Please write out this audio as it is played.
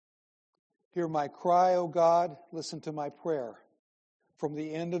Hear my cry, O God, listen to my prayer. From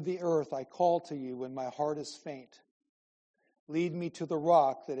the end of the earth I call to you when my heart is faint. Lead me to the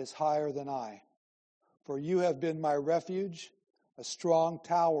rock that is higher than I. For you have been my refuge, a strong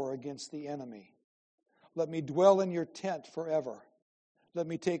tower against the enemy. Let me dwell in your tent forever. Let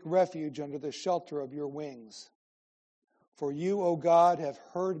me take refuge under the shelter of your wings. For you, O God, have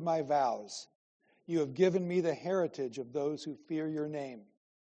heard my vows. You have given me the heritage of those who fear your name.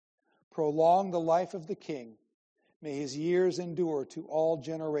 Prolong the life of the king. May his years endure to all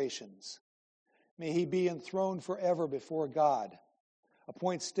generations. May he be enthroned forever before God.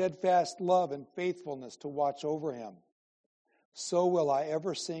 Appoint steadfast love and faithfulness to watch over him. So will I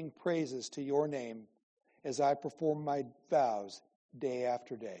ever sing praises to your name as I perform my vows day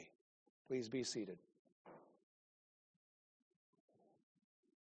after day. Please be seated.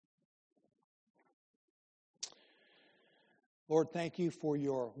 Lord, thank you for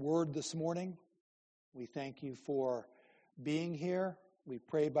your word this morning. We thank you for being here. We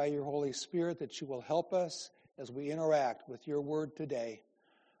pray by your Holy Spirit that you will help us as we interact with your word today.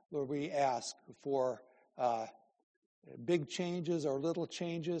 Lord, we ask for big changes or little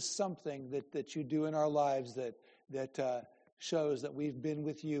changes, something that you do in our lives that shows that we've been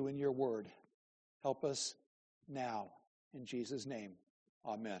with you in your word. Help us now. In Jesus' name,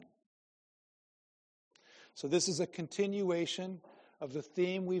 amen. So this is a continuation of the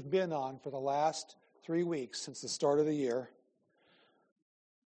theme we've been on for the last 3 weeks since the start of the year.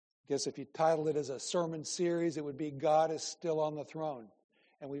 I guess if you titled it as a sermon series, it would be God is Still on the Throne.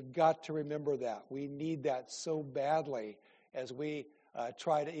 And we've got to remember that. We need that so badly as we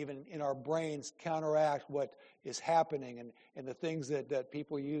try to even in our brains counteract what is happening and the things that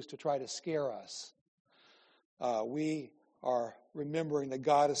people use to try to scare us. We are remembering that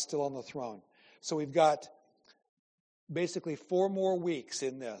God is still on the throne. So we've got basically 4 more weeks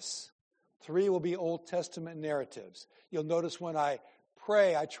in this. 3 will be Old Testament narratives. You'll notice when I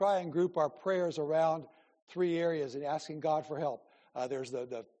pray, I try and group our prayers around 3 areas and asking God for help. There's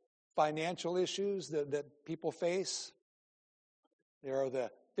the financial issues that people face. There are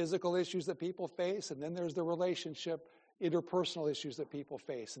the physical issues that people face. And then there's the relationship, interpersonal issues that people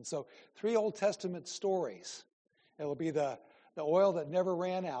face. And so 3 Old Testament stories. It will be the oil that never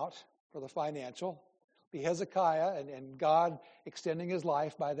ran out for the financial. Be Hezekiah and God extending his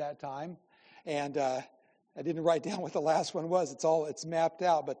life by that time. And I didn't write down what the last one was. It's mapped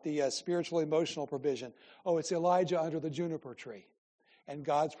out, but the spiritual emotional provision. Oh, it's Elijah under the juniper tree. And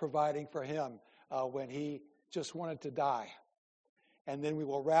God's providing for him when he just wanted to die. And then we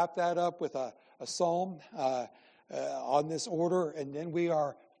will wrap that up with a psalm on this order. And then we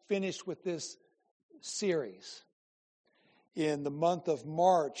are finished with this series. In the month of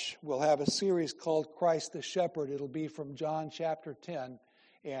March, we'll have a series called Christ the Shepherd. It'll be from John chapter 10,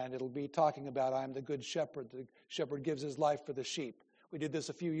 and it'll be talking about I'm the good shepherd. The shepherd gives his life for the sheep. We did this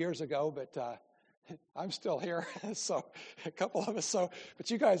a few years ago, but I'm still here, so a couple of us. So, but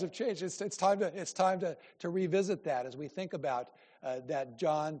you guys have changed. It's time to revisit that as we think about that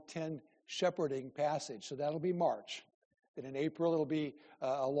John 10 shepherding passage. So that'll be March. Then in April, it'll be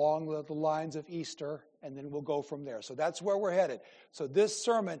along the lines of Easter, and then we'll go from there. So that's where we're headed. So this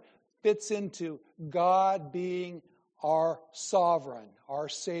sermon fits into God being our sovereign, our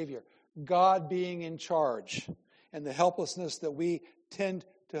Savior, God being in charge, and the helplessness that we tend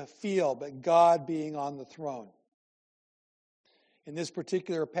to feel, but God being on the throne. In this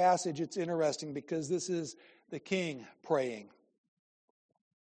particular passage, it's interesting because this is the king praying.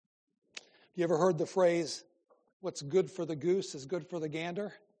 You ever heard the phrase, what's good for the goose is good for the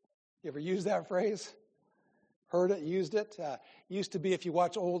gander? You ever used that phrase? Heard it, used it? Used to be, if you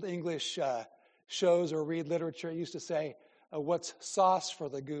watch old English shows or read literature, it used to say, what's sauce for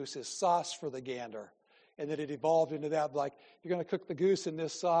the goose is sauce for the gander. And then it evolved into that, like, you're going to cook the goose in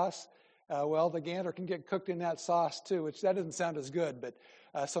this sauce. Well, the gander can get cooked in that sauce too, which that doesn't sound as good.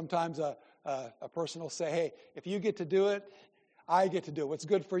 But sometimes a person will say, hey, if you get to do it, I get to do it. What's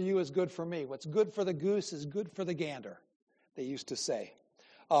good for you is good for me. What's good for the goose is good for the gander, they used to say.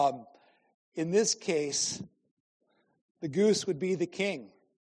 In this case, the goose would be the king,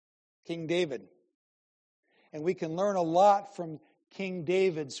 King David. And we can learn a lot from King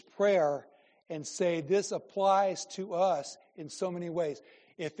David's prayer and say this applies to us in so many ways.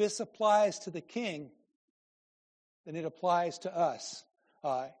 If this applies to the king, then it applies to us.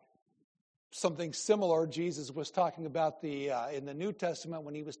 Something similar Jesus was talking about in the New Testament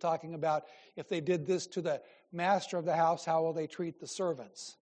when he was talking about if they did this to the master of the house, how will they treat the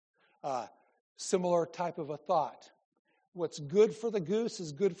servants? Similar type of a thought. What's good for the goose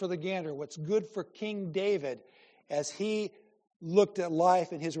is good for the gander. What's good for King David as he looked at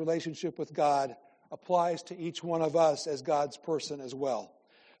life and his relationship with God applies to each one of us as God's person as well.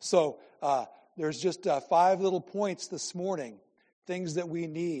 So there's just 5 little points this morning, things that we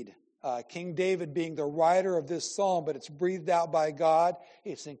need. King David being the writer of this psalm, but it's breathed out by God.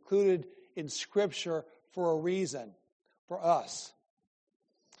 It's included in Scripture for a reason, for us.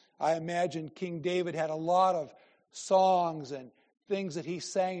 I imagine King David had a lot of songs and things that he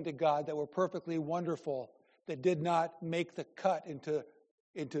sang to God that were perfectly wonderful that did not make the cut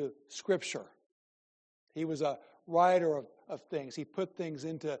into Scripture. He was a writer of things. He put things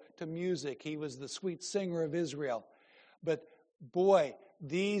into music. He was the sweet singer of Israel. But boy,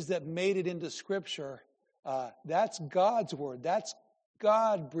 these that made it into Scripture, that's God's word. That's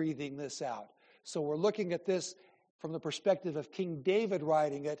God breathing this out. So we're looking at this from the perspective of King David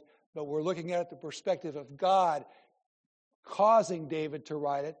writing it, but we're looking at it the perspective of God causing David to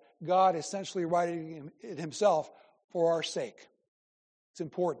write it. God essentially writing it himself for our sake. It's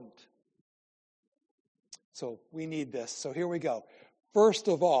important. So we need this. So here we go. First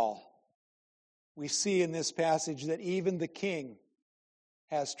of all, we see in this passage that even the king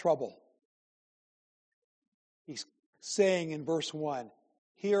has trouble. He's saying in verse 1,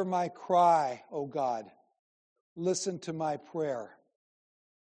 "Hear my cry, O God. Listen to my prayer."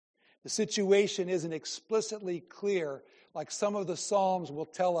 The situation isn't explicitly clear, like some of the Psalms will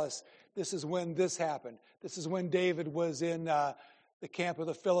tell us this is when this happened. This is when David was in the camp of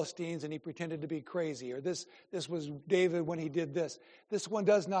the Philistines and he pretended to be crazy. Or this was David when he did this. This one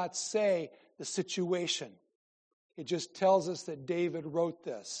does not say the situation. It just tells us that David wrote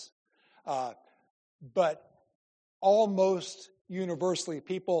this. But almost universally,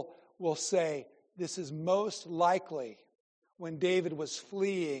 people will say this is most likely when David was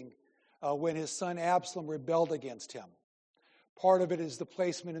fleeing when his son Absalom rebelled against him. Part of it is the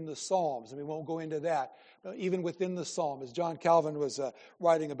placement in the Psalms, and we won't go into that. But even within the Psalm, as John Calvin was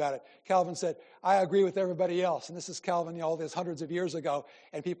writing about it, Calvin said, "I agree with everybody else." And this is Calvin, all this hundreds of years ago,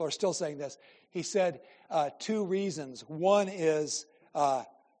 and people are still saying this. He said 2 reasons. One is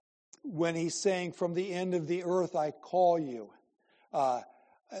when he's saying, "From the end of the earth I call you," a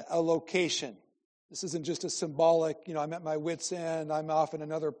location. This isn't just a symbolic, I'm at my wit's end, I'm off in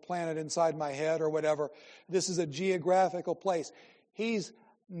another planet inside my head or whatever. This is a geographical place. He's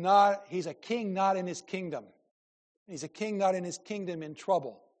a king not in his kingdom. He's a king not in his kingdom in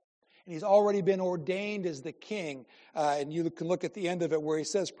trouble. And he's already been ordained as the king. And you can look at the end of it where he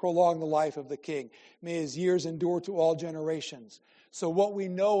says, "Prolong the life of the king. May his years endure to all generations." So what we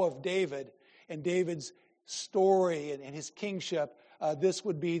know of David and David's story and his kingship, this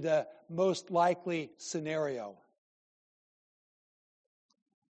would be the most likely scenario.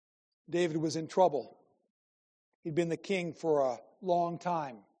 David was in trouble. He'd been the king for a long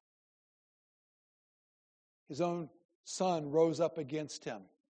time. His own son rose up against him,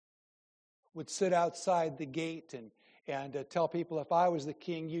 would sit outside the gate and tell people, "If I was the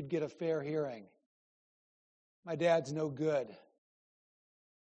king, you'd get a fair hearing. My dad's no good."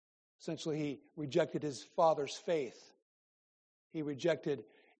 Essentially, he rejected his father's faith. He rejected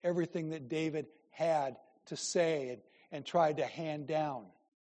everything that David had to say and tried to hand down.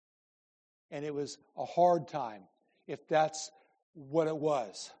 And it was a hard time, if that's what it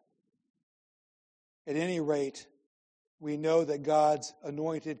was. At any rate, we know that God's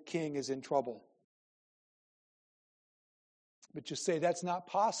anointed king is in trouble. But you say, that's not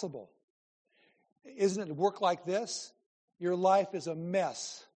possible. Isn't it work like this? Your life is a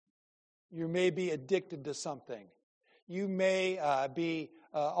mess. You may be addicted to something. You may be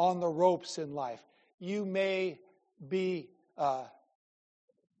on the ropes in life. You may be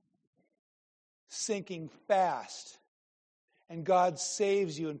sinking fast. And God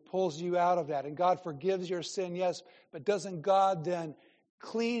saves you and pulls you out of that. And God forgives your sin, yes, but doesn't God then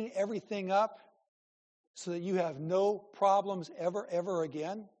clean everything up so that you have no problems ever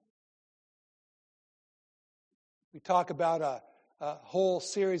again? We talk about a whole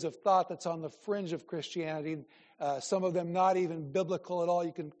series of thought that's on the fringe of Christianity. Some of them not even biblical at all.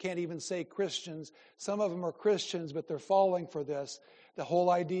 You can't even say Christians. Some of them are Christians, but they're falling for this. The whole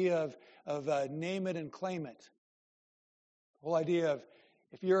idea of name it and claim it. The whole idea of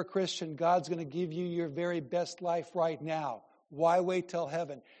if you're a Christian, God's going to give you your very best life right now. Why wait till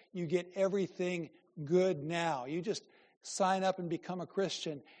heaven? You get everything good now. You just sign up and become a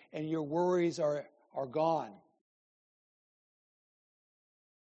Christian, and your worries are gone.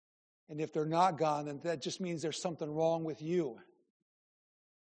 And if they're not gone, then that just means there's something wrong with you.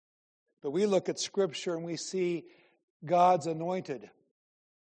 But we look at Scripture and we see God's anointed.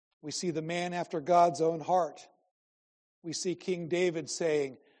 We see the man after God's own heart. We see King David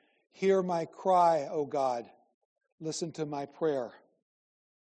saying, "Hear my cry, O God. listen to my prayer.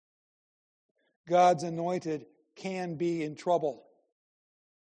 God's anointed can be in trouble.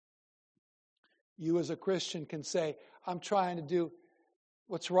 You as a Christian can say, I'm trying to do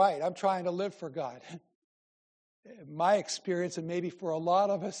what's right. I'm trying to live for God. My experience, and maybe for a lot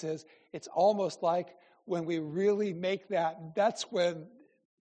of us, is it's almost like when we really make that, that's when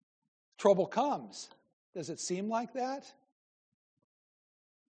trouble comes. Does it seem like that?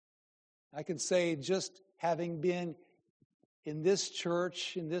 I can say, just having been in this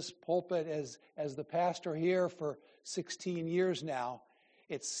church, in this pulpit as the pastor here for 16 years now,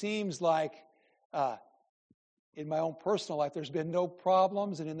 it seems like in my own personal life there's been no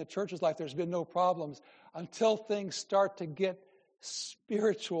problems, and in the church's life there's been no problems until things start to get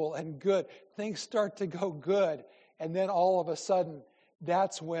spiritual and good. Things start to go good, and then all of a sudden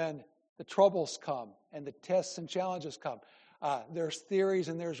that's when the troubles come and the tests and challenges come. There's theories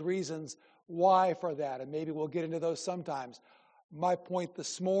and there's reasons why for that, and maybe we'll get into those sometimes. My point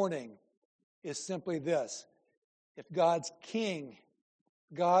this morning is simply this. If God's king,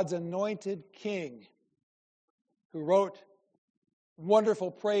 God's anointed king, who wrote wonderful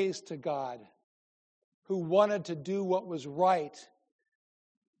praise to God, who wanted to do what was right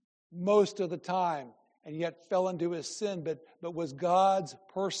most of the time, and yet fell into his sin, but was God's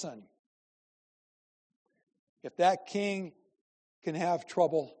person. If that king can have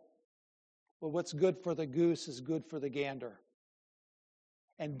trouble, well, what's good for the goose is good for the gander.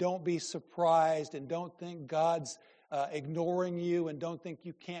 And don't be surprised, and don't think God's ignoring you, and don't think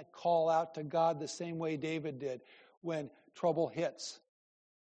you can't call out to God the same way David did when trouble hits.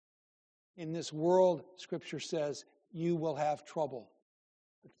 In this world, Scripture says, you will have trouble.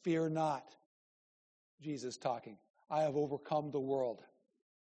 But fear not, Jesus talking. I have overcome the world.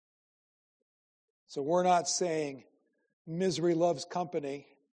 So we're not saying misery loves company,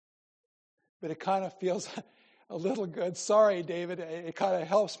 but it kind of feels a little good. Sorry, David, it kind of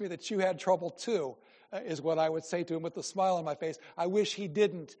helps me that you had trouble too, is what I would say to him with a smile on my face. I wish he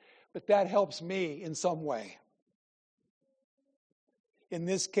didn't, but that helps me in some way. In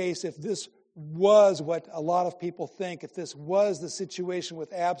this case, if this was what a lot of people think, if this was the situation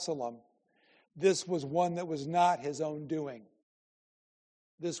with Absalom, this was one that was not his own doing.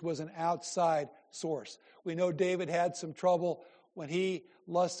 This was an outside source. We know David had some trouble when he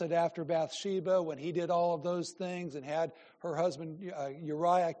lusted after Bathsheba, when he did all of those things and had her husband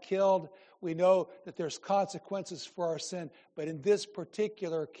Uriah killed. We know that there's consequences for our sin. But in this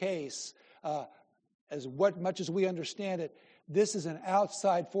particular case, much as we understand it, this is an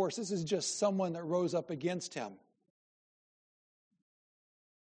outside force. This is just someone that rose up against him.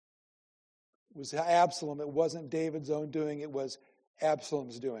 It was Absalom. It wasn't David's own doing. It was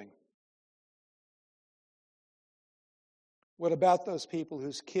Absalom's doing. What about those people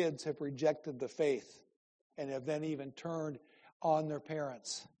whose kids have rejected the faith and have then even turned on their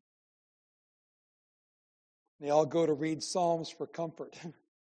parents? They all go to read Psalms for comfort.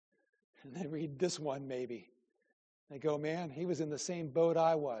 And they read this one maybe. They go, man, he was in the same boat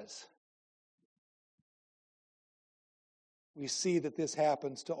I was. We see that this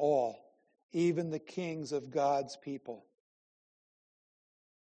happens to all, even the kings of God's people.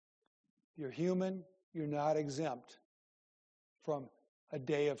 If you're human, you're not exempt from a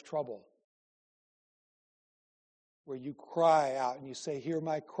day of trouble where you cry out and you say, hear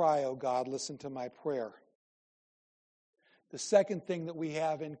my cry, O God, listen to my prayer. The second thing that we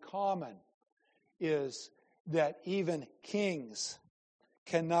have in common is that even kings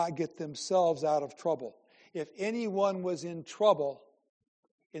cannot get themselves out of trouble. If anyone was in trouble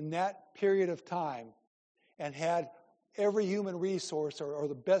in that period of time and had every human resource or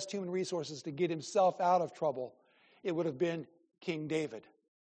the best human resources to get himself out of trouble, it would have been King David.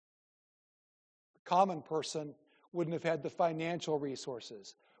 The common person wouldn't have had the financial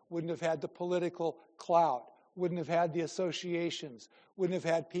resources, wouldn't have had the political clout, wouldn't have had the associations, wouldn't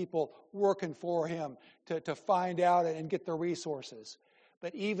have had people working for him to find out and get the resources.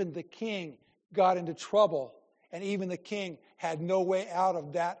 But even the king got into trouble, and even the king had no way out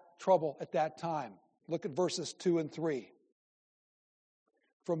of that trouble at that time. Look at verses 2 and 3.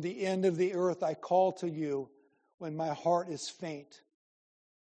 From the end of the earth I call to you when my heart is faint.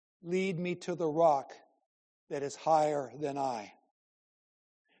 Lead me to the rock that is higher than I.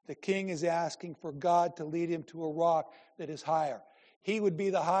 The king is asking for God to lead him to a rock that is higher. He would be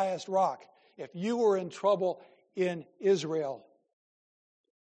the highest rock. If you were in trouble in Israel,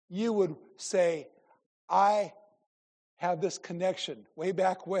 you would say, I have this connection. Way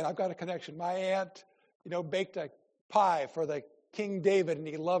back when, I've got a connection. My aunt, baked a pie for the King David and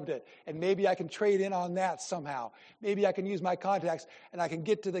he loved it. And maybe I can trade in on that somehow. Maybe I can use my contacts and I can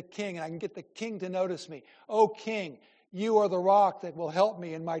get to the king and I can get the king to notice me. Oh, king, you are the rock that will help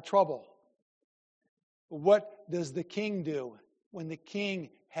me in my trouble. What does the king do when the king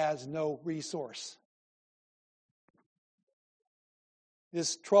has no resource?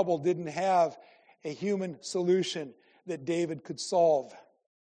 This trouble didn't have a human solution that David could solve.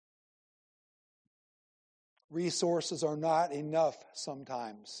 Resources are not enough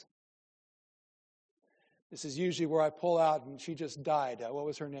sometimes. This is usually where I pull out, and she just died. What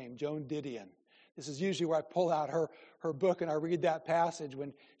was her name? Joan Didion. This is usually where I pull out her book and I read that passage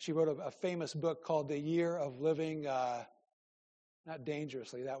when she wrote a famous book called The Year of Living, not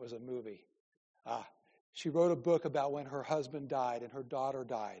Dangerously, that was a movie. She wrote a book about when her husband died and her daughter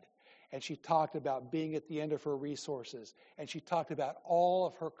died. And she talked about being at the end of her resources. And she talked about all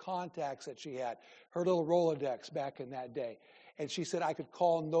of her contacts that she had, her little Rolodex back in that day. And she said, I could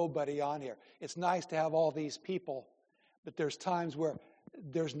call nobody on here. It's nice to have all these people, but there's times where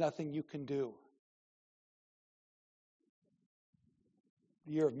there's nothing you can do.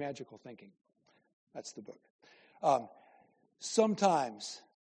 The Year of Magical Thinking. That's the book. Sometimes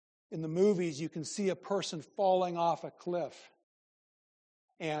in the movies you can see a person falling off a cliff.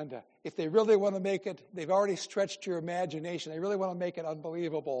 And if they really want to make it, they've already stretched your imagination. They really want to make it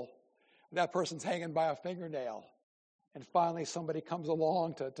unbelievable. That person's hanging by a fingernail. And finally somebody comes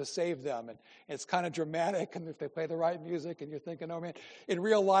along to save them. And it's kind of dramatic. And if they play the right music and you're thinking, oh man, in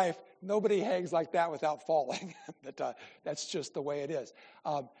real life, nobody hangs like that without falling. But that's just the way it is.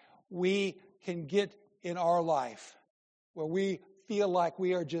 We can get in our life where we feel like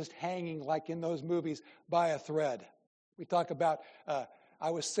we are just hanging, like in those movies, by a thread. We talk about, I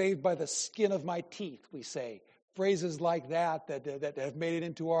was saved by the skin of my teeth, we say. Phrases like that have made it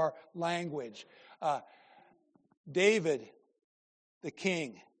into our language. David, the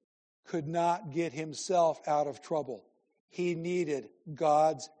king, could not get himself out of trouble. He needed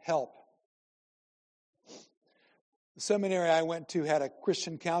God's help. The seminary I went to had a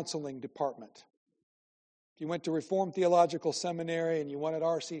Christian counseling department. If you went to Reformed Theological Seminary and you wanted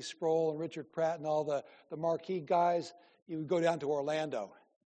R.C. Sproul and Richard Pratt and all the marquee guys, you would go down to Orlando,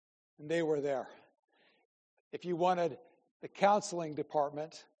 and they were there. If you wanted the counseling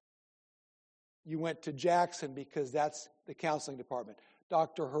department, you went to Jackson because that's the counseling department.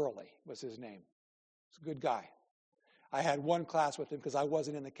 Dr. Hurley was his name. He's a good guy. I had one class with him because I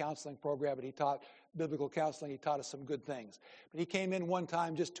wasn't in the counseling program, but he taught biblical counseling. He taught us some good things. But he came in one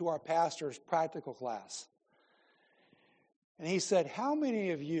time just to our pastor's practical class. And he said, how many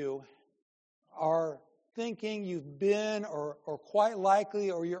of you are thinking you've been or quite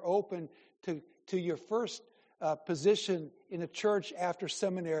likely or you're open to your first position in a church after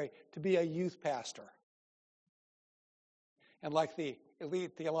seminary to be a youth pastor? And like the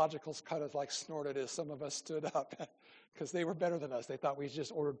elite theologicals kind of like snorted as some of us stood up because they were better than us. They thought we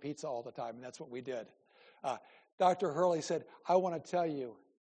just ordered pizza all the time, and that's what we did. Dr. Hurley said, I want to tell you,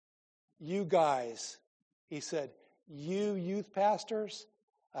 you guys, he said, you youth pastors,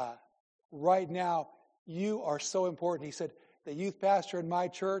 right now, you are so important. He said, the youth pastor in my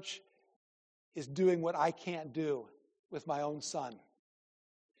church is doing what I can't do with my own son.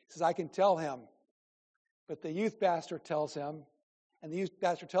 He says, I can tell him, but the youth pastor tells him, and the youth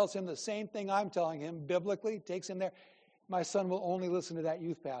pastor tells him the same thing I'm telling him biblically, takes him there. My son will only listen to that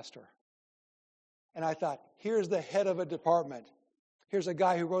youth pastor. And I thought, here's the head of a department. Here's a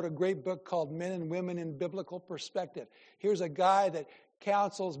guy who wrote a great book called Men and Women in Biblical Perspective. Here's a guy that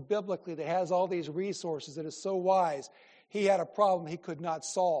counsels biblically, that has all these resources, that is so wise. He had a problem he could not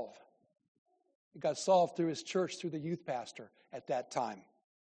solve. It got solved through his church, through the youth pastor at that time.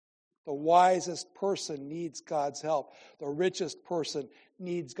 The wisest person needs God's help. The richest person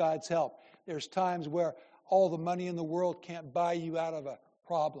needs God's help. There's times where all the money in the world can't buy you out of a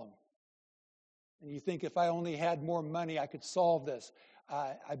problem. And you think, if I only had more money, I could solve this.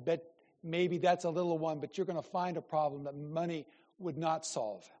 I bet maybe that's a little one, but you're going to find a problem that money would not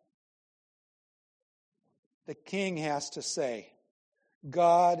solve. The king has to say,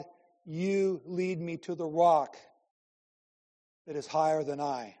 God, you lead me to the rock that is higher than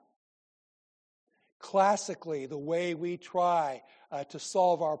I. Classically, the way we try to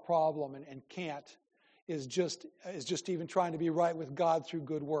solve our problem and can't is just even trying to be right with God through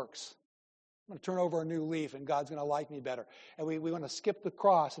good works. I'm going to turn over a new leaf and God's going to like me better. And we want to skip the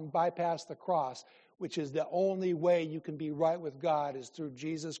cross and bypass the cross, which is the only way you can be right with God is through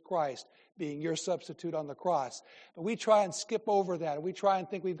Jesus Christ being your substitute on the cross. But we try and skip over that, and we try and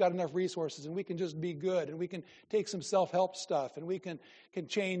think we've got enough resources, and we can just be good, and we can take some self-help stuff, and we can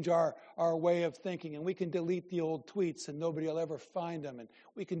change our way of thinking, and we can delete the old tweets, and nobody will ever find them, and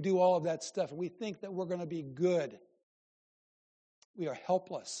we can do all of that stuff, and we think that we're going to be good. We are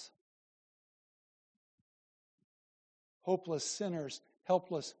helpless. Hopeless sinners,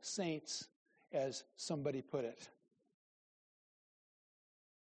 helpless saints, as somebody put it.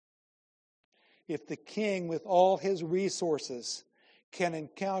 If the king, with all his resources, can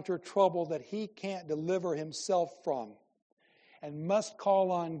encounter trouble that he can't deliver himself from and must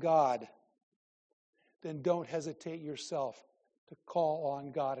call on God, then don't hesitate yourself to call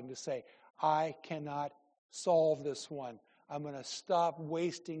on God and to say, I cannot solve this one. I'm going to stop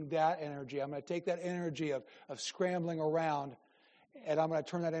wasting that energy. I'm going to take that energy of scrambling around, and I'm going to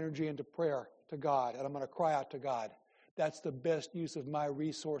turn that energy into prayer to God, and I'm going to cry out to God. That's the best use of my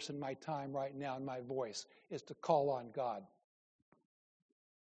resource and my time right now and my voice, is to call on God.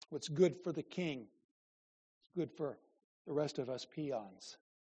 What's good for the king is good for the rest of us peons.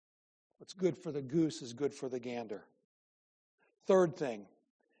 What's good for the goose is good for the gander. Third thing,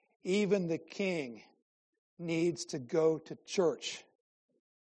 even the king needs to go to church.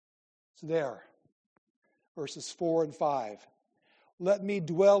 It's there. Verses 4 and 5. Let me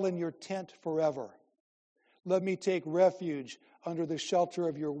dwell in your tent forever. Let me take refuge under the shelter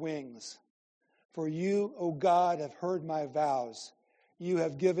of your wings. For you, O God, have heard my vows. You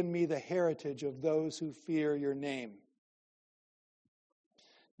have given me the heritage of those who fear your name.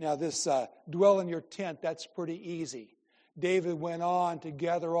 Now this dwell in your tent, that's pretty easy. David went on to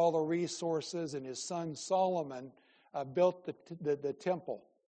gather all the resources, and his son Solomon built the temple.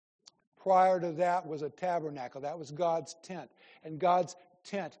 Prior to that was a tabernacle. That was God's tent. And God's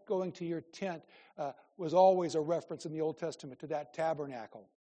tent, going to your tent, was always a reference in the Old Testament to that tabernacle.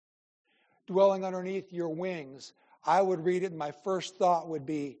 Dwelling underneath your wings, I would read it, and my first thought would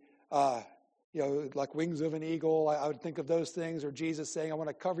be, like wings of an eagle. I would think of those things, or Jesus saying, I want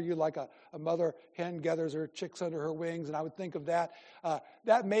to cover you like a mother hen gathers her chicks under her wings, and I would think of that.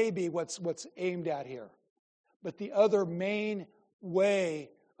 That may be what's aimed at here. But the other main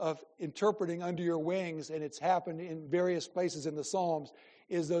way of interpreting under your wings, and it's happened in various places in the Psalms,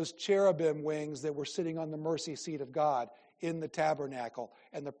 is those cherubim wings that were sitting on the mercy seat of God in the tabernacle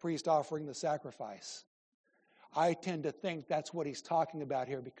and the priest offering the sacrifice. I tend to think that's what he's talking about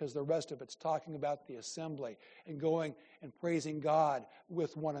here, because the rest of it's talking about the assembly and going and praising God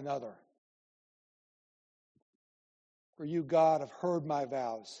with one another. For you, God, have heard my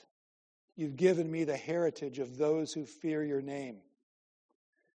vows. You've given me the heritage of those who fear your name.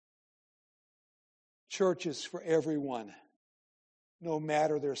 Church is for everyone, no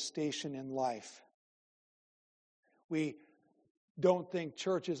matter their station in life. We don't think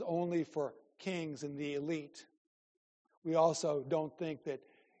church is only for kings and the elite. We also don't think that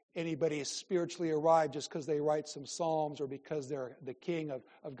anybody is spiritually arrived just because they write some psalms or because they're the king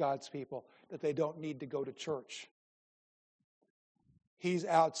of God's people, that they don't need to go to church. He's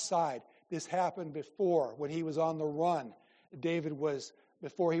outside. This happened before when he was on the run. David was,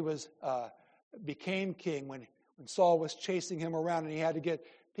 before he became king, when Saul was chasing him around and he had to get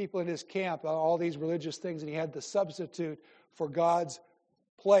people in his camp, all these religious things, and he had to substitute for God's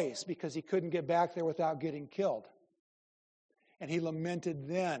place because he couldn't get back there without getting killed. And he lamented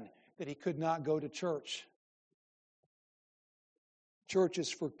then that he could not go to church. Church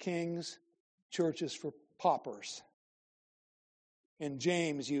is for kings. Church is for paupers. In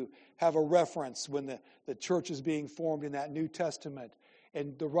James, you have a reference when the church is being formed in that New Testament.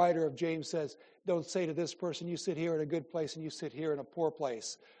 And the writer of James says, don't say to this person, you sit here in a good place and you sit here in a poor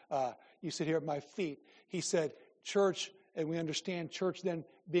place. You sit here at my feet. He said, church, and we understand church then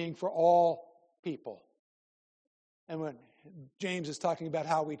being for all people. And when James is talking about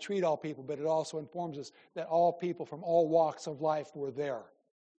how we treat all people, but it also informs us that all people from all walks of life were there. Of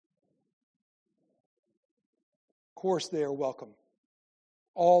course they are welcome.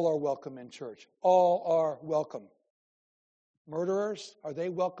 All are welcome in church. All are welcome. Murderers, are they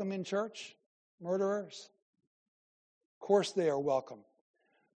welcome in church? Murderers? Of course they are welcome,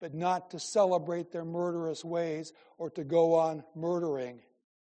 but not to celebrate their murderous ways or to go on murdering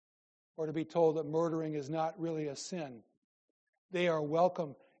or to be told that murdering is not really a sin. They are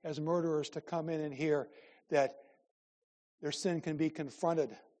welcome as murderers to come in and hear that their sin can be confronted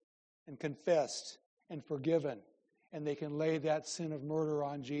and confessed and forgiven, and they can lay that sin of murder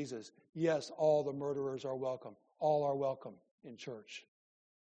on Jesus. Yes, all the murderers are welcome. All are welcome in church.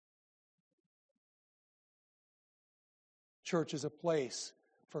 Church is a place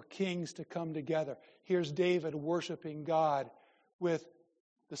for kings to come together. Here's David worshiping God with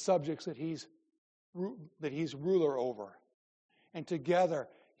the subjects that he's ruler over. And together,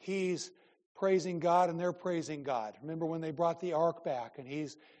 he's praising God and they're praising God. Remember when they brought the ark back and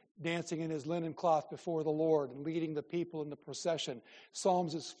he's dancing in his linen cloth before the Lord and leading the people in the procession.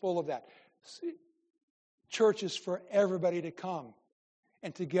 Psalms is full of that. Church is for everybody to come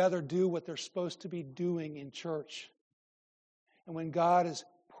and together do what they're supposed to be doing in church. And when God is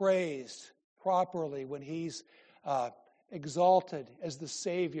praised properly, when he's exalted as the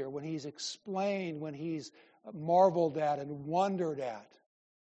Savior, when he's explained, when he's marveled at and wondered at,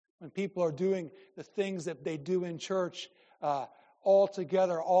 when people are doing the things that they do in church all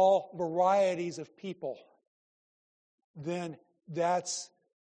together, all varieties of people, then that's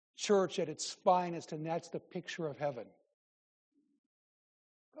church at its finest, and that's the picture of heaven.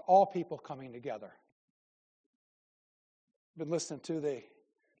 All people coming together. I've been listening to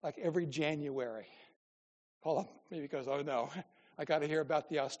every January. Paula maybe goes, oh no, I got to hear about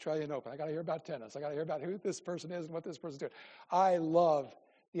the Australian Open. I got to hear about tennis. I got to hear about who this person is and what this person's doing. I love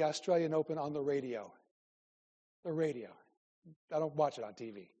the Australian Open on the radio. The radio. I don't watch it on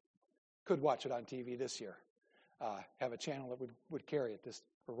TV. Could watch it on TV this year. Have a channel that would carry it this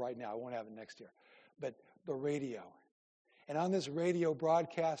for right now. I won't have it next year. But the radio. And on this radio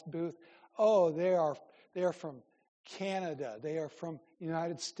broadcast booth, they are from Canada. They are from the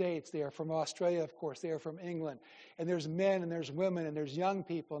United States. They are from Australia, of course. They are from England. And there's men and there's women and there's young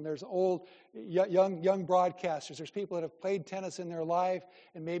people and there's old, young broadcasters. There's people that have played tennis in their life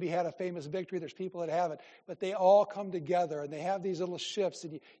and maybe had a famous victory. There's people that haven't. But they all come together and they have these little shifts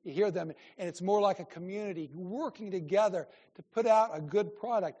and you hear them. And it's more like a community working together to put out a good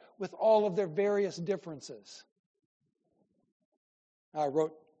product with all of their various differences. I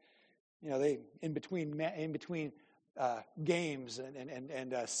wrote, they in between games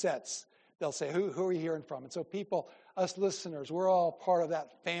and sets, they'll say, who are you hearing from? And so people, us listeners, we're all part of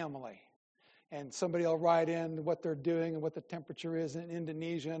that family. And somebody will write in what they're doing and what the temperature is in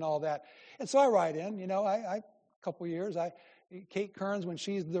Indonesia and all that. And so I write in, a couple years, Kate Kearns, when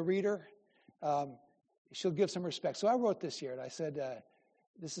she's the reader, she'll give some respect. So I wrote this year, and I said,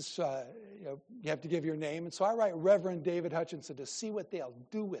 this is, you have to give your name. And so I write Reverend David Hutchinson to see what they'll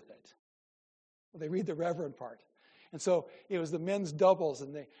do with it. Well, they read the Reverend part. And so it was the men's doubles,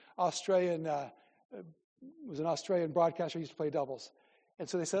 and the Australian, was an Australian broadcaster who used to play doubles. And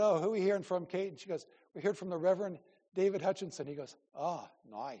so they said, who are we hearing from, Kate? And she goes, we're hearing from the Reverend David Hutchinson. He goes,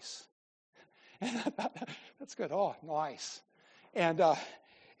 nice. And I thought, that's good. Nice. And I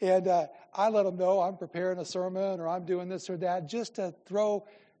let them know I'm preparing a sermon or I'm doing this or that just to throw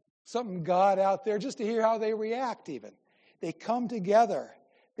something God out there, just to hear how they react even. They come together.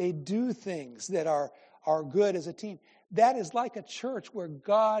 They do things that are good as a team. That is like a church where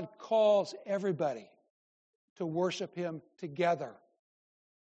God calls everybody to worship him together.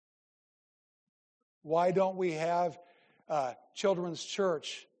 Why don't we have children's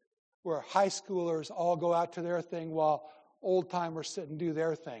church where high schoolers all go out to their thing while old-timers sit and do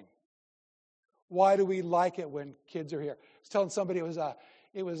their thing? Why do we like it when kids are here? I was telling somebody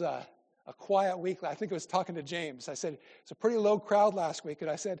it was a quiet week. I think I was talking to James. I said, it's a pretty low crowd last week.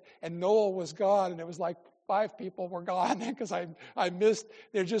 And I said, and Noel was gone. And it was like 5 people were gone because I missed,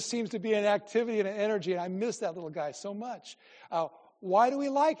 there just seems to be an activity and an energy. And I miss that little guy so much. Why do we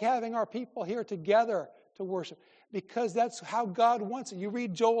like having our people here together to worship? Because that's how God wants it. You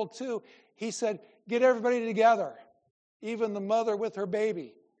read Joel 2. He said, get everybody together. Even the mother with her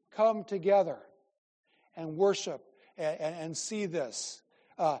baby. Come together and worship and see this.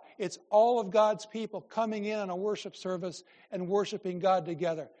 It's all of God's people coming in on a worship service and worshiping God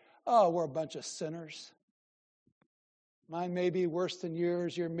together. We're a bunch of sinners. Mine may be worse than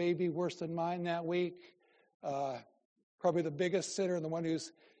yours. Yours may be worse than mine that week. Probably the biggest sinner and the one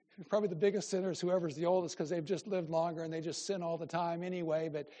who's probably the biggest sinner is whoever's the oldest because they've just lived longer and they just sin all the time anyway.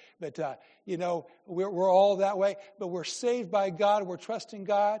 But we're all that way. But we're saved by God. We're trusting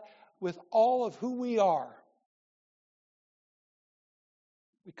God with all of who we are.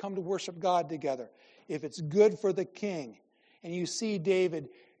 We come to worship God together. If it's good for the king, and you see David,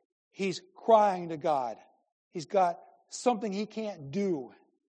 he's crying to God. He's got something he can't do.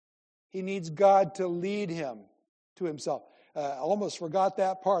 He needs God to lead him to himself. I almost forgot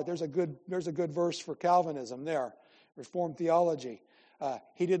that part. There's a good verse for Calvinism there, Reformed theology.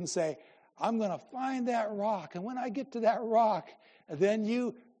 He didn't say, I'm going to find that rock, and when I get to that rock, then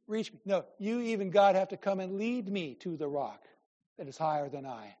you reach me. No, you even, God, have to come and lead me to the rock that is higher than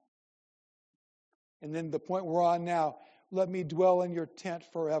I. And then the point we're on now, let me dwell in your tent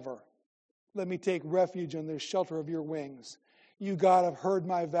forever. Let me take refuge in the shelter of your wings. You, God, have heard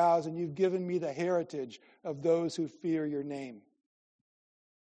my vows, and you've given me the heritage of those who fear your name.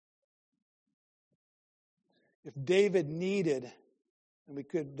 If David needed, and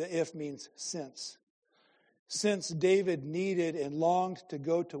the if means since. Since David needed and longed to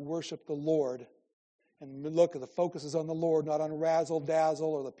go to worship the Lord, and look, the focus is on the Lord, not on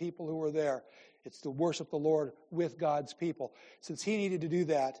razzle-dazzle or the people who were there. It's to worship the Lord with God's people. Since he needed to do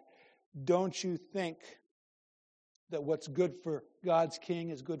that, don't you think that what's good for God's king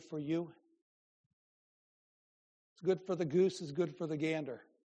is good for you? It's good for the goose, it's good for the gander.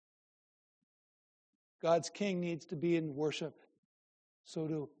 God's king needs to be in worship. So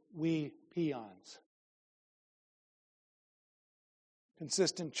do we peons.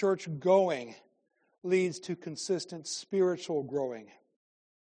 Consistent church going leads to consistent spiritual growing.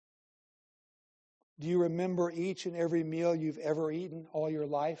 Do you remember each and every meal you've ever eaten all your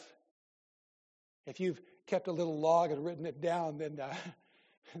life? If you've kept a little log and written it down,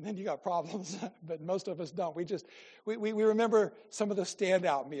 then you got problems. But most of us don't. We remember some of the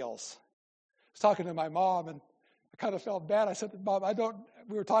standout meals. I was talking to my mom, and I kind of felt bad. I said, Mom,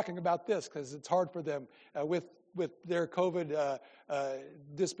 we were talking about this because it's hard for them with their COVID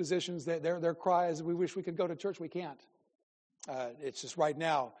dispositions. Their cry is, we wish we could go to church. We can't. It's just right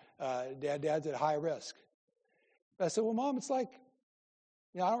now, Dad's at high risk. But I said, well, Mom, it's like,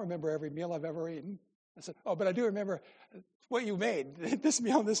 I don't remember every meal I've ever eaten. I said, oh, but I do remember what you made, this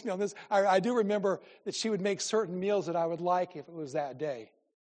meal, and this meal, and this. I do remember that she would make certain meals that I would like if it was that day.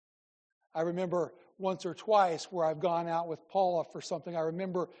 I remember once or twice where I've gone out with Paula for something. I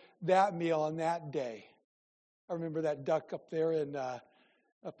remember that meal on that day. I remember that duck up there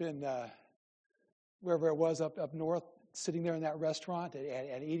up in wherever it was up north, sitting there in that restaurant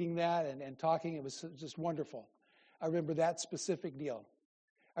and eating that and talking. It was just wonderful. I remember that specific deal.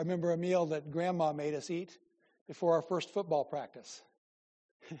 I remember a meal that Grandma made us eat before our first football practice.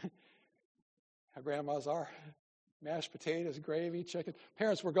 How grandmas are. Mashed potatoes, gravy, chicken.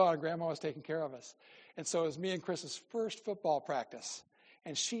 Parents were gone. Grandma was taking care of us. And so it was me and Chris's first football practice.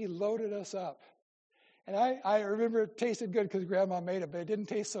 And she loaded us up. And I remember it tasted good because Grandma made it, but it didn't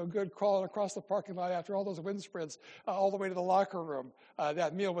taste so good crawling across the parking lot after all those wind sprints all the way to the locker room.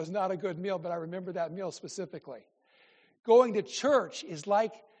 That meal was not a good meal, but I remember that meal specifically. Going to church is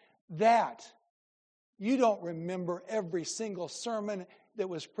like that. You don't remember every single sermon that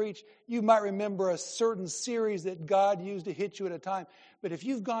was preached. You might remember a certain series that God used to hit you at a time. But if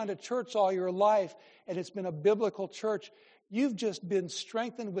you've gone to church all your life and it's been a biblical church, you've just been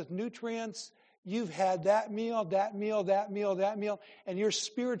strengthened with nutrients. You've had that meal, that meal, that meal, that meal, and you're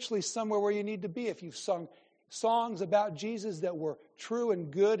spiritually somewhere where you need to be. If you've sung songs about Jesus that were true and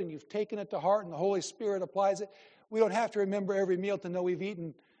good and you've taken it to heart and the Holy Spirit applies it, we don't have to remember every meal to know we've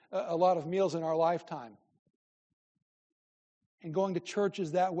eaten a lot of meals in our lifetime. And going to church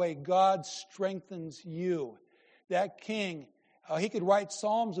is that way. God strengthens you. That king, he could write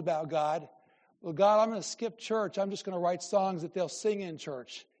psalms about God. Well, God, I'm going to skip church. I'm just going to write songs that they'll sing in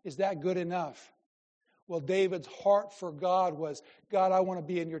church. Is that good enough? Well, David's heart for God was, God, I want to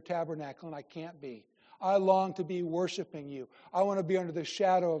be in your tabernacle, and I can't be. I long to be worshiping you. I want to be under the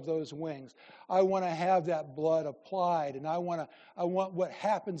shadow of those wings. I want to have that blood applied, and I want what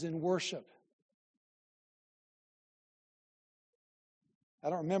happens in worship. I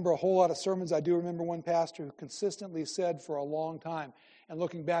don't remember a whole lot of sermons. I do remember one pastor who consistently said for a long time, and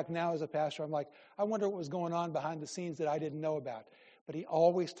looking back now as a pastor, I'm like, I wonder what was going on behind the scenes that I didn't know about. But he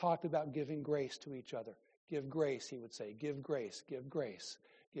always talked about giving grace to each other. Give grace, he would say. Give grace, give grace,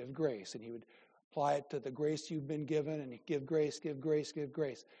 give grace. And he would apply it to the grace you've been given, and give grace, give grace, give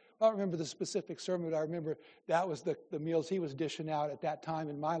grace. I don't remember the specific sermon, but I remember that was the meals he was dishing out at that time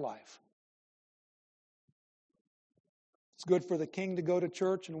in my life. It's good for the king to go to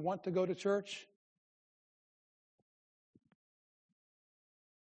church and want to go to church.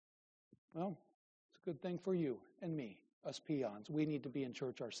 Well, it's a good thing for you and me, us peons. We need to be in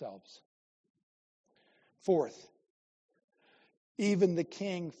church ourselves. Fourth, even the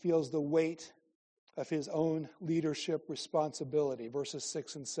king feels the weight of his own leadership responsibility. Verses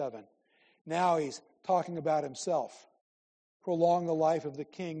 6 and 7. Now he's talking about himself. Prolong the life of the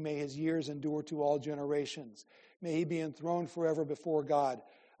king. May his years endure to all generations. May he be enthroned forever before God.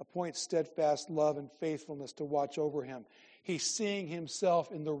 Appoint steadfast love and faithfulness to watch over him. He's seeing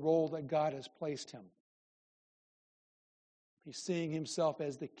himself in the role that God has placed him. He's seeing himself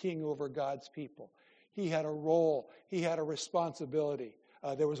as the king over God's people. He had a role. He had a responsibility.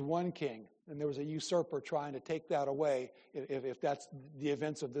 There was one king, and there was a usurper trying to take that away, if that's the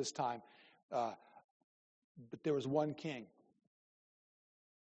events of this time. But there was one king.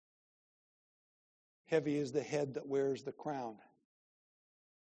 Heavy is the head that wears the crown.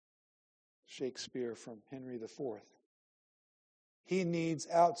 Shakespeare from Henry IV. He needs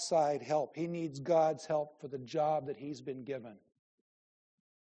outside help. He needs God's help for the job that he's been given.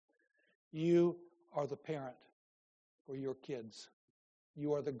 You are the parent for your kids.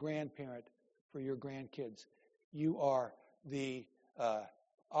 You are the grandparent for your grandkids. You are the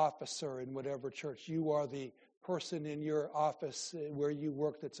officer in whatever church. You are the person in your office where you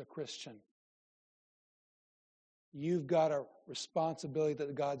work that's a Christian. You've got a responsibility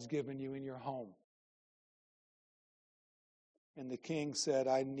that God's given you in your home. And the king said,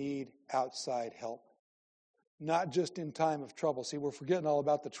 I need outside help. Not just in time of trouble. See, we're forgetting all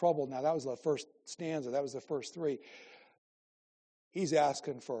about the trouble now. That was the first stanza. That was the first three. He's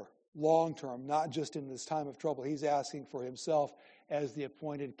asking for long term, not just in this time of trouble. He's asking for himself as the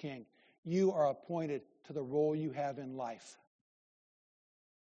appointed king. You are appointed to the role you have in life.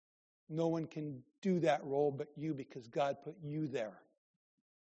 No one can do that role but you because God put you there.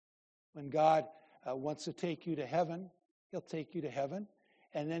 When God wants to take you to heaven, he'll take you to heaven,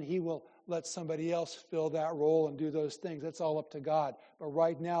 and then he will let somebody else fill that role and do those things. That's all up to God. But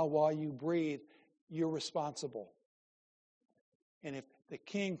right now, while you breathe, you're responsible. And if the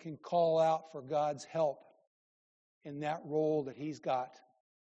king can call out for God's help in that role that he's got,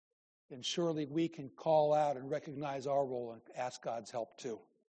 then surely we can call out and recognize our role and ask God's help too.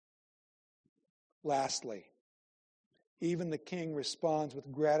 Lastly, even the king responds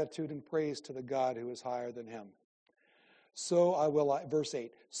with gratitude and praise to the God who is higher than him. Verse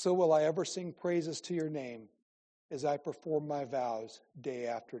 8, so will I ever sing praises to your name as I perform my vows day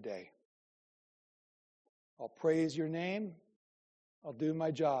after day. I'll praise your name, I'll do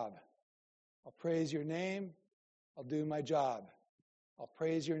my job. I'll praise your name, I'll do my job. I'll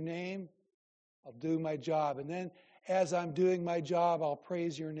praise your name, I'll do my job. And then as I'm doing my job, I'll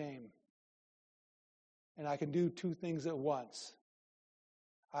praise your name. And I can do two things at once.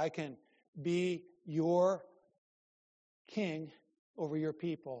 I can be your king over your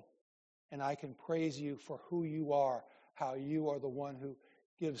people, and I can praise you for who you are, how you are the one who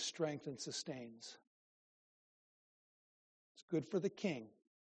gives strength and sustains. It's good for the king.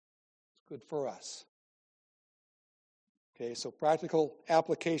 It's good for us. Okay, so practical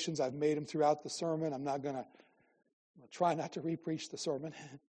applications, I've made them throughout the sermon. I'm going to try not to re-preach the sermon,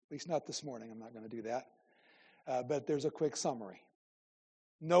 at least not this morning. I'm not going to do that. But there's a quick summary.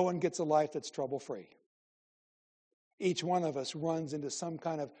 No one gets a life that's trouble-free. Each one of us runs into some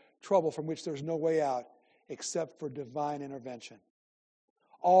kind of trouble from which there's no way out except for divine intervention.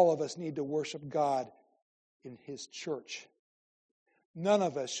 All of us need to worship God in his church. None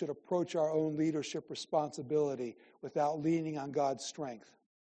of us should approach our own leadership responsibility without leaning on God's strength.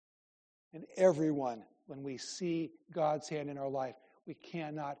 And everyone, when we see God's hand in our life, we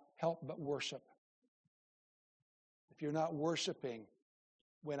cannot help but worship. If you're not worshiping,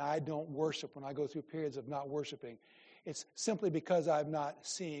 when I don't worship, when I go through periods of not worshiping, it's simply because I'm not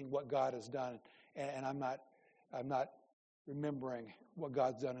seeing what God has done, and I'm not remembering what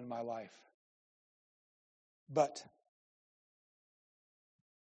God's done in my life. But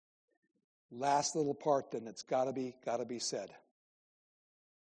last little part then that's got to be said.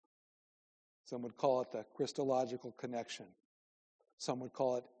 Some would call it the Christological connection. Some would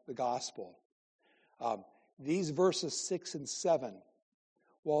call it the gospel. These verses 6 and 7,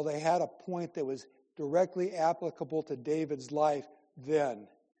 while they had a point that was directly applicable to David's life then,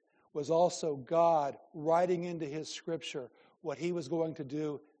 was also God writing into his scripture what he was going to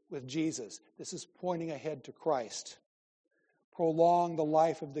do with Jesus. This is pointing ahead to Christ. Prolong the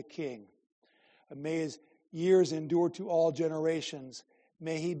life of the king. May his years endure to all generations.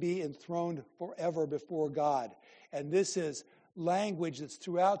 May he be enthroned forever before God. And this is language that's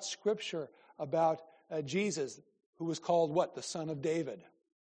throughout Scripture about Jesus, who was called what? The Son of David.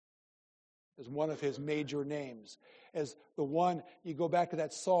 As one of his major names. As the one, you go back to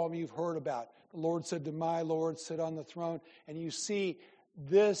that psalm you've heard about. The Lord said to my Lord, sit on the throne. And you see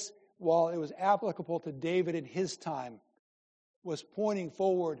this, while it was applicable to David in his time, was pointing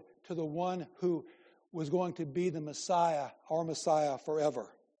forward to the one who was going to be the Messiah, our Messiah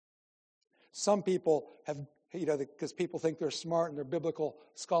forever. Some people have, because people think they're smart and they're biblical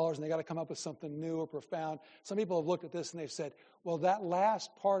scholars and they got to come up with something new or profound. Some people have looked at this and they've said, well, that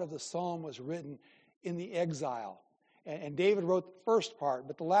last part of the psalm was written in the exile. And David wrote the first part,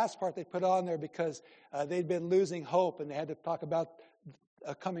 but the last part they put on there because they'd been losing hope and they had to talk about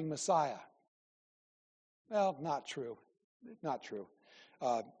a coming Messiah. Well, not true. Not true.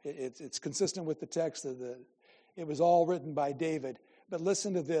 It's consistent with the text. It was all written by David. But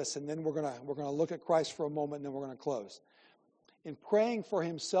listen to this, and then we're gonna look at Christ for a moment, and then we're going to close. In praying for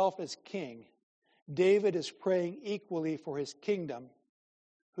himself as king, David is praying equally for his kingdom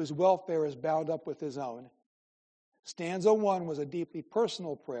whose welfare is bound up with his own. Stanza 1 was a deeply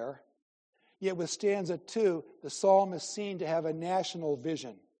personal prayer, yet with stanza 2, the psalm is seen to have a national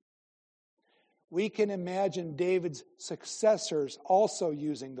vision. We can imagine David's successors also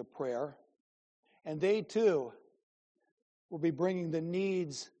using the prayer, and they too will be bringing the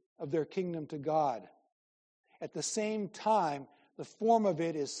needs of their kingdom to God. At the same time, the form of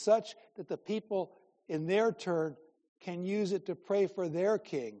it is such that the people in their turn can use it to pray for their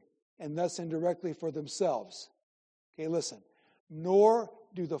king and thus indirectly for themselves. Okay, listen. Nor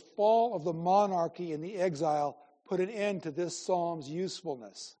do the fall of the monarchy and the exile put an end to this psalm's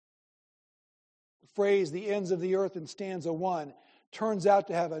usefulness. The phrase, the ends of the earth in stanza 1, turns out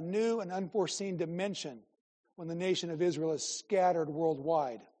to have a new and unforeseen dimension when the nation of Israel is scattered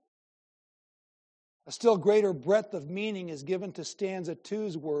worldwide. A still greater breadth of meaning is given to stanza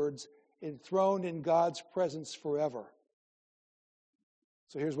 2's words, enthroned in God's presence forever.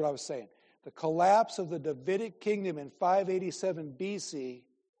 So here's what I was saying. The collapse of the Davidic kingdom in 587 BC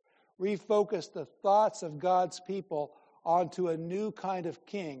refocused the thoughts of God's people onto a new kind of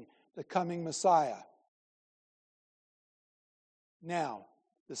king, the coming Messiah. Now,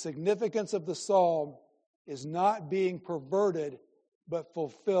 the significance of the psalm is not being perverted, but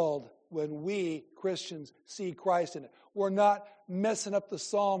fulfilled when we, Christians, see Christ in it. We're not messing up the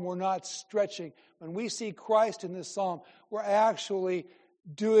psalm. We're not stretching. When we see Christ in this psalm, we're actually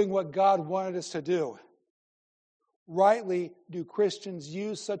doing what God wanted us to do. Rightly do Christians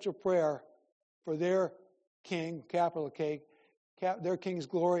use such a prayer for their king, capital K, their king's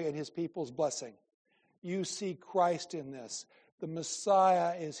glory and his people's blessing. You see Christ in this. The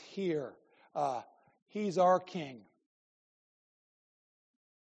Messiah is here. He's our king.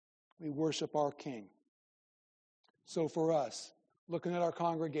 We worship our king. So for us, looking at our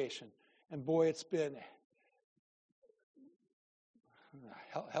congregation, and boy, it's been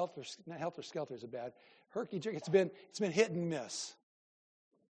helter-skelter is a bad herky-jerky. It's been hit and miss.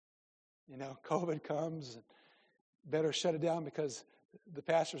 You know, COVID comes, and better shut it down because the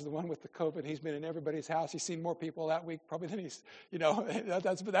pastor's the one with the COVID. He's been in everybody's house. He's seen more people that week probably than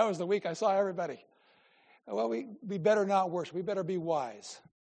that was the week I saw everybody. Well, we better not worship. We better be wise.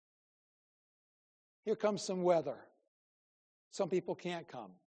 Here comes some weather. Some people can't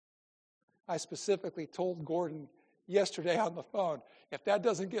come. I specifically told Gordon yesterday on the phone, if that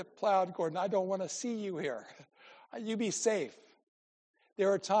doesn't get plowed, Gordon, I don't want to see you here. You be safe.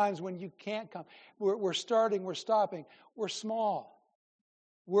 There are times when you can't come. We're starting, we're stopping. We're small.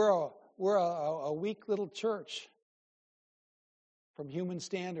 We're a weak little church from human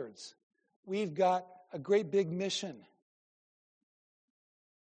standards. We've got a great big mission.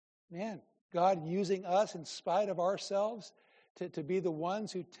 Man, God using us in spite of ourselves to be the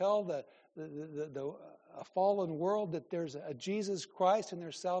ones who tell a fallen world that there's a Jesus Christ and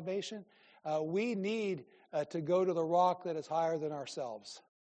there's salvation. We need to go to the rock that is higher than ourselves.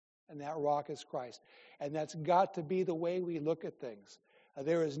 And that rock is Christ. And that's got to be the way we look at things.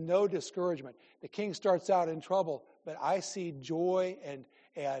 There is no discouragement. The king starts out in trouble, but I see joy and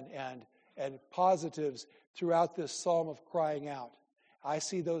positives throughout this psalm of crying out. I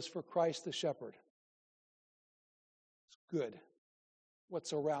see those for Christ the shepherd. It's good.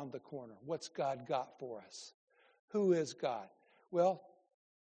 What's around the corner? What's God got for us? Who is God? Well,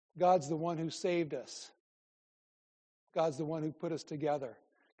 God's the one who saved us. God's the one who put us together.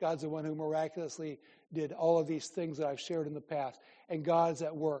 God's the one who miraculously did all of these things that I've shared in the past. And God's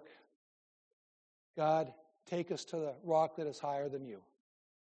at work. God, take us to the rock that is higher than you.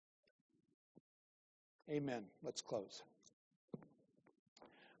 Amen. Let's close.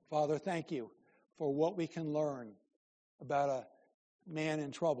 Father, thank you for what we can learn about a man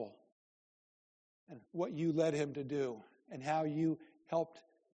in trouble and what you led him to do and how you helped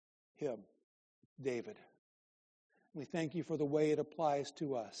him, David. We thank you for the way it applies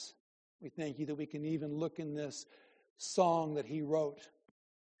to us. We thank you that we can even look in this song that he wrote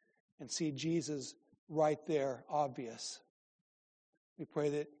and see Jesus right there, obvious. We pray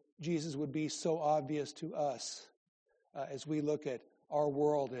that Jesus would be so obvious to us as we look at our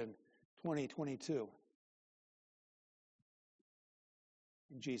world in 2022.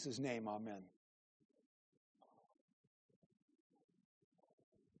 In Jesus' name, amen.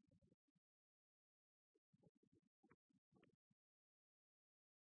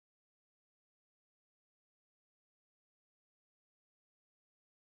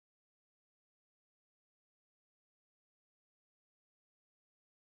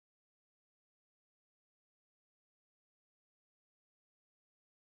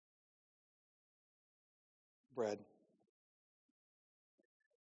 Bread.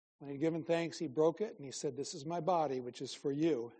 When he'd given thanks, he broke it and he said, "This is my body, which is for you.